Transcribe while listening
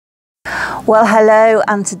Well, hello,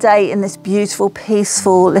 and today in this beautiful,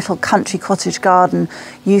 peaceful little country cottage garden,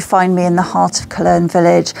 you find me in the heart of Colerne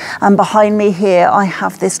village. And behind me here, I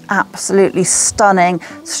have this absolutely stunning,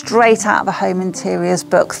 straight out of a Home Interiors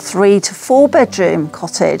book, 3 to 4 bedroom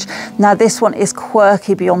cottage. Now, this one is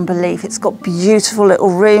quirky beyond belief. It's got beautiful little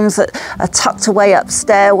rooms that are tucked away up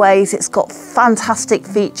stairways. It's got fantastic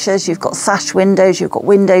features. You've got sash windows, you've got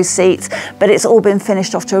window seats, but it's all been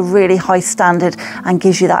finished off to a really high standard and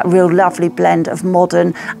gives you that real lovely blend of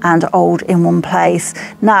modern and old in one place.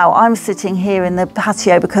 Now, I'm sitting here in the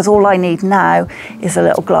patio because all I need now is a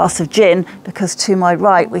little glass of gin, because to my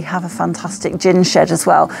right we have a fantastic gin shed as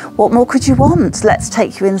well. What more could you want? Let's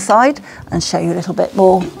take you inside and show you a little bit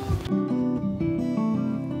more.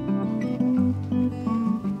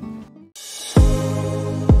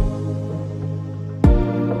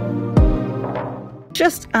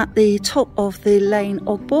 Just at the top of the lane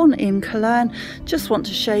Ogbourne in Colerne, just want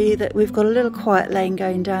to show you that we've got a little quiet lane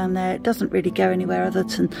going down there. It doesn't really go anywhere other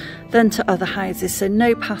than to other houses, so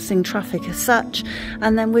no passing traffic as such.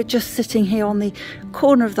 And then we're just sitting here on the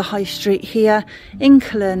corner of the high street here in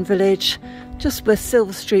Colerne village, just with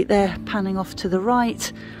Silver Street there panning off to the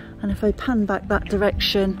right. And if I pan back that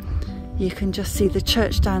direction, you can just see the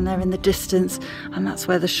church down there in the distance, and that's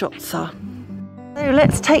where the shops are. So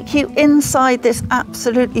let's take you inside this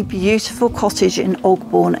absolutely beautiful cottage in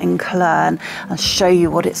Ogbourne in Colerne and show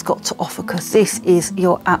you what it's got to offer, because this is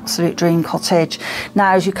your absolute dream cottage.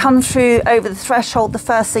 Now, as you come through over the threshold, the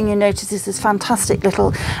first thing you notice is this fantastic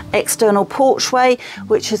little external porchway,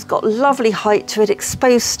 which has got lovely height to it,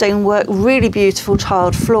 exposed stonework, really beautiful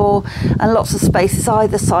tiled floor, and lots of spaces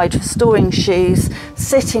either side for storing shoes,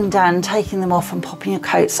 sitting down, taking them off and popping your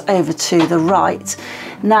coats over to the right.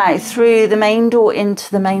 Now, through the main door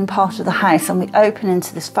into the main part of the house, and we open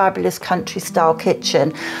into this fabulous country style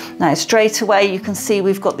kitchen. Now, straight away you can see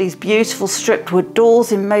we've got these beautiful stripped wood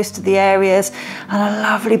doors in most of the areas, and a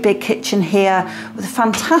lovely big kitchen here with a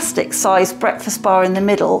fantastic sized breakfast bar in the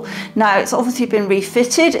middle. Now, it's obviously been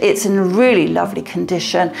refitted. It's in really lovely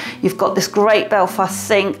condition. You've got this great Belfast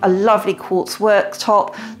sink, a lovely quartz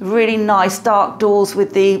worktop, really nice dark doors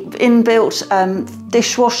with the inbuilt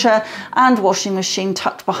dishwasher and washing machine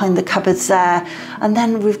tucked behind the cupboards there. And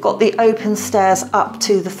then we've got the open stairs up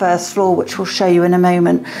to the first floor, which we'll show you in a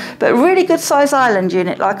moment. But really good size island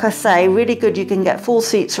unit, like I say, really good. You can get 4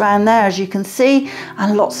 seats around there, as you can see,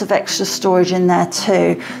 and lots of extra storage in there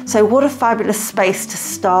too. So what a fabulous space to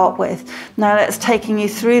start with. Now let's taking you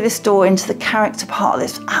through this door into the character part of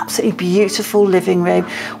this absolutely beautiful living room.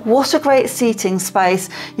 What a great seating space.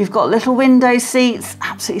 You've got little window seats,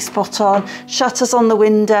 absolutely spot on, shutters on the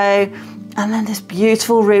window, and then this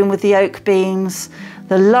beautiful room with the oak beams,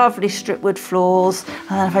 the lovely strip wood floors.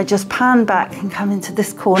 And if I just pan back and come into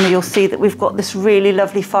this corner, you'll see that we've got this really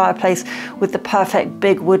lovely fireplace with the perfect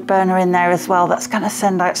big wood burner in there as well. That's going to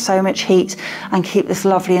send out so much heat and keep this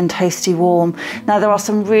lovely and toasty warm. Now, there are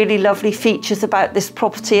some really lovely features about this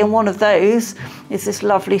property, and one of those is this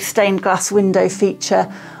lovely stained glass window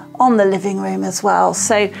feature on the living room as well.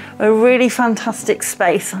 So a really fantastic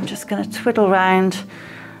space. I'm just going to twiddle around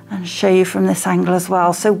and show you from this angle as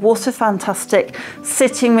well. So what a fantastic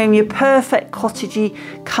sitting room, your perfect cottagey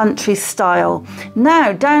country style.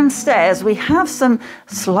 Now, downstairs we have some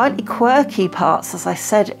slightly quirky parts, as I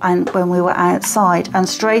said, and when we were outside, and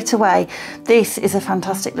straight away this is a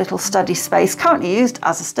fantastic little study space, currently used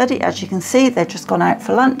as a study. As you can see, they've just gone out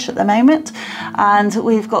for lunch at the moment, and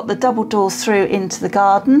we've got the double doors through into the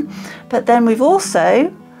garden. But then we've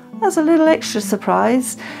also, as a little extra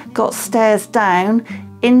surprise, got stairs down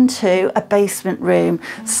into a basement room.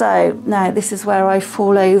 So now this is where I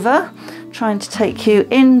fall over, trying to take you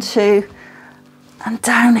into and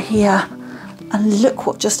down here, and look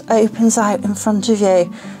what just opens out in front of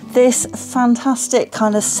you. This fantastic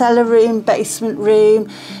kind of cellar room, basement room.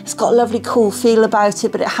 It's got a lovely cool feel about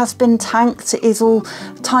it, but it has been tanked. It is all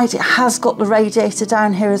tight. It has got the radiator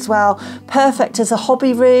down here as well. Perfect as a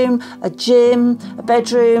hobby room, a gym, a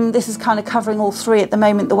bedroom. This is kind of covering all 3 at the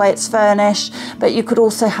moment, the way it's furnished. But you could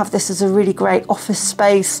also have this as a really great office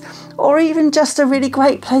space, or even just a really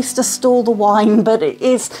great place to store the wine. But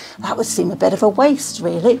that would seem a bit of a waste,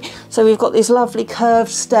 really. So we've got these lovely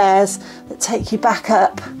curved stairs that take you back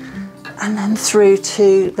up and then through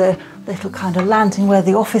to the little kind of landing where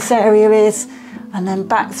the office area is, and then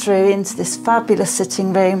back through into this fabulous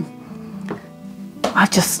sitting room.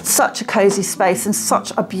 Just such a cosy space and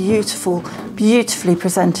such a beautifully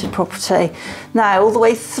presented property. Now, all the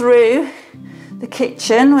way through the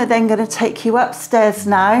kitchen, we're then going to take you upstairs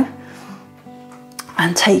now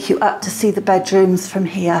and take you up to see the bedrooms from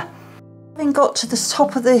here. Having got to the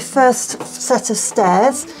top of the first set of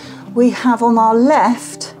stairs, we have on our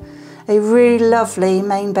left a really lovely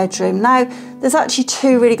main bedroom. Now, there's actually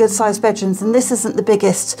two really good sized bedrooms, and this isn't the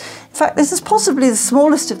biggest. In fact, this is possibly the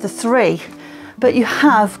smallest of the three, but you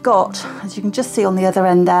have got, as you can just see on the other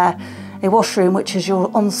end there, a washroom, which is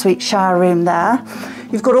your ensuite shower room there.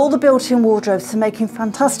 You've got all the built-in wardrobes, so making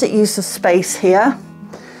fantastic use of space here.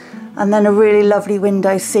 And then a really lovely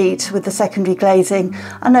window seat with the secondary glazing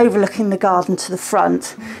and overlooking the garden to the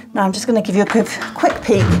front. Now I'm just going to give you a quick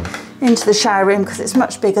peek into the shower room because it's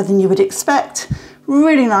much bigger than you would expect.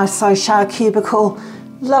 Really nice size shower cubicle,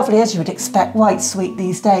 lovely as you would expect, white suite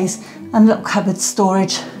these days, and little cupboard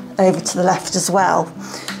storage over to the left as well.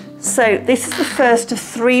 So this is the first of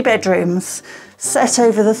 3 bedrooms set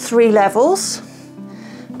over the 3 levels,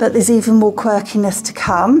 but there's even more quirkiness to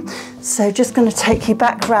come. So just going to take you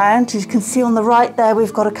back round. As you can see on the right there,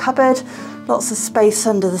 we've got a cupboard, lots of space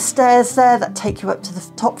under the stairs there that take you up to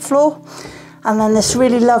the top floor. And then this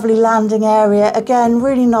really lovely landing area. Again,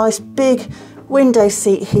 really nice big window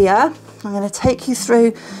seat here. I'm going to take you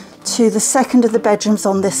through to the second of the bedrooms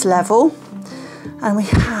on this level. And we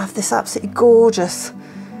have this absolutely gorgeous,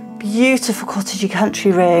 beautiful cottagey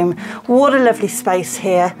country room. What a lovely space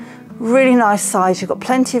here. Really nice size. You've got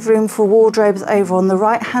plenty of room for wardrobes over on the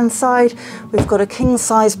right hand side. We've got a king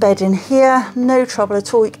size bed in here, no trouble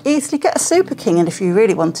at all. You could easily get a super king in if you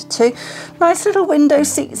really wanted to. Nice little window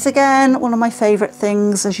seats again, one of my favourite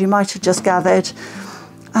things, as you might have just gathered.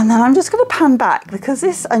 And then I'm just going to pan back because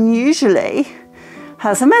this unusually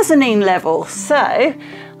has a mezzanine level. So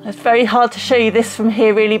it's very hard to show you this from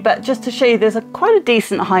here really, but just to show you there's quite a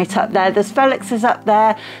decent height up there. There's velexes up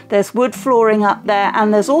there, there's wood flooring up there,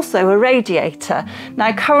 and there's also a radiator.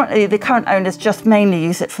 Now currently the current owners just mainly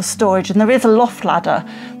use it for storage, and there is a loft ladder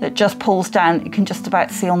that just pulls down, you can just about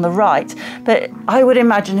see on the right. But I would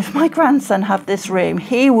imagine if my grandson had this room,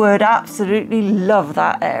 he would absolutely love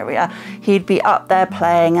that area. He'd be up there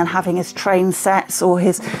playing and having his train sets or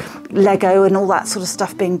his Lego and all that sort of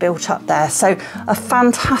stuff being built up there. So a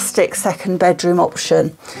fantastic second bedroom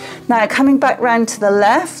option. Now coming back round to the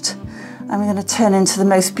left, I'm going to turn into the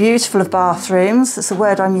most beautiful of bathrooms. That's a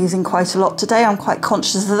word I'm using quite a lot today. I'm quite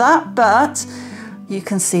conscious of that, but you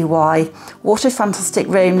can see why. What a fantastic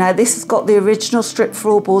room. Now this has got the original strip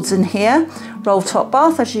floorboards in here, roll top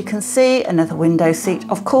bath as you can see, another window seat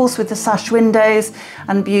of course with the sash windows,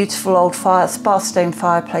 and beautiful old bath stone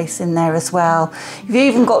fireplace in there as well. You've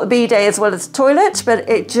even got the bidet as well as the toilet, but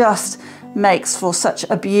it just makes for such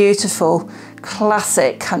a beautiful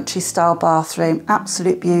classic country style bathroom,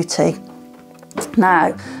 absolute beauty.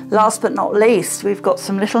 Now, last but not least, we've got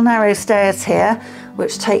some little narrow stairs here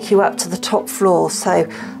which take you up to the top floor. So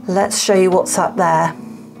let's show you what's up there.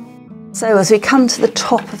 So as we come to the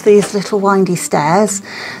top of these little windy stairs,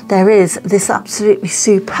 there is this absolutely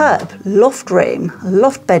superb loft room,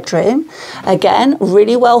 loft bedroom. Again,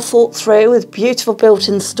 really well thought through with beautiful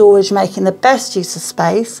built-in storage, making the best use of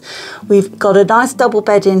space. We've got a nice double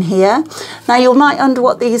bed in here. Now you might wonder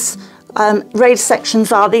what these raised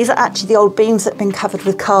sections are. These are actually the old beams that have been covered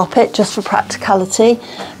with carpet just for practicality,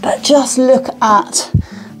 but just look at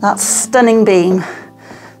that stunning beam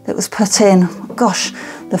that was put in, gosh,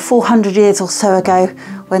 the 400 years or so ago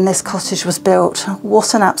when this cottage was built.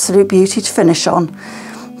 What an absolute beauty to finish on.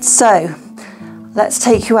 So let's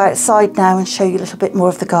take you outside now and show you a little bit more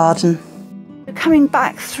of the garden. Coming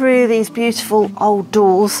back through these beautiful old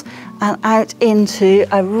doors and out into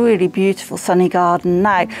a really beautiful sunny garden.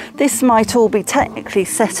 Now, this might all be technically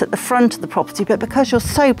set at the front of the property, but because you're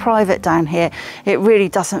so private down here, it really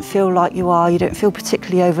doesn't feel like you are. You don't feel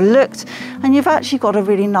particularly overlooked, and you've actually got a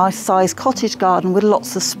really nice sized cottage garden with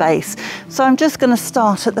lots of space. So I'm just going to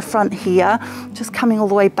start at the front here, just coming all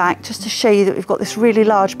the way back, just to show you that we've got this really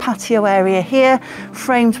large patio area here,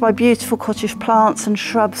 framed by beautiful cottage plants and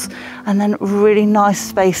shrubs, and then really nice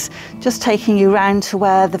space just taking you round to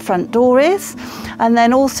where the front door is. And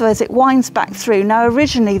then also as it winds back through, now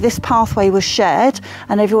originally this pathway was shared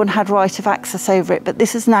and everyone had right of access over it, but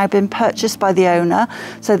this has now been purchased by the owner,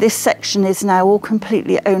 so this section is now all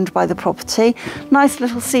completely owned by the property. Nice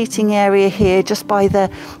little seating area here just by the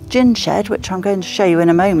gin shed, which I'm going to show you in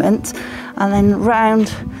a moment, and then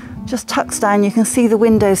round just tucks down, you can see the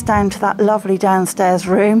windows down to that lovely downstairs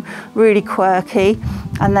room, really quirky.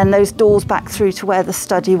 and then those doors back through to where the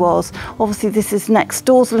study was. Obviously this is next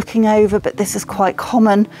doors looking over, but this is quite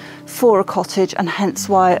common for a cottage, and hence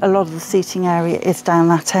why a lot of the seating area is down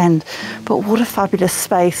that end. But what a fabulous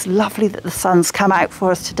space. Lovely that the sun's come out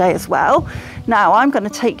for us today as well. Now I'm going to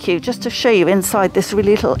take you just to show you inside this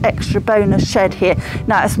really little extra bonus shed here.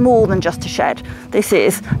 Now it's more than just a shed, this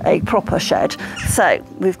is a proper shed. So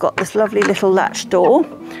we've got this lovely little latch door,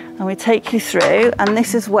 and we take you through, and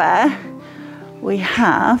this is where we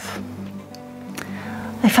have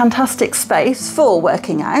a fantastic space for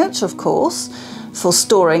working out, of course, for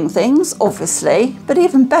storing things, obviously, but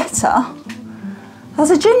even better,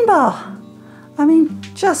 as a gin bar. I mean,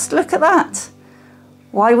 just look at that.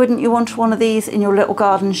 Why wouldn't you want one of these in your little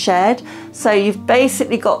garden shed? So you've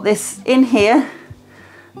basically got this in here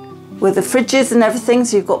with the fridges and everything,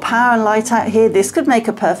 so you've got power and light out here. This could make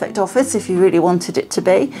a perfect office if you really wanted it to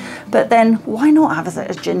be. But then why not have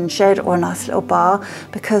a gin shed or a nice little bar?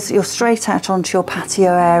 Because you're straight out onto your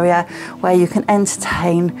patio area where you can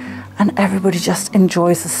entertain, and everybody just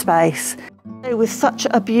enjoys the space. With such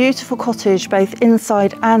a beautiful cottage, both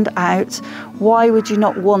inside and out, why would you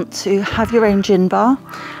not want to have your own gin bar,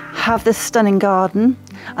 have this stunning garden,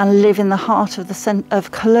 and live in the heart of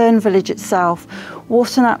of Colerne village itself?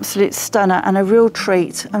 What an absolute stunner, and a real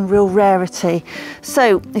treat and real rarity.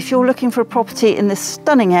 So if you're looking for a property in this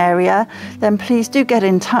stunning area, then please do get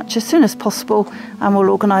in touch as soon as possible, and we'll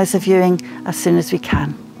organise a viewing as soon as we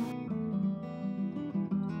can.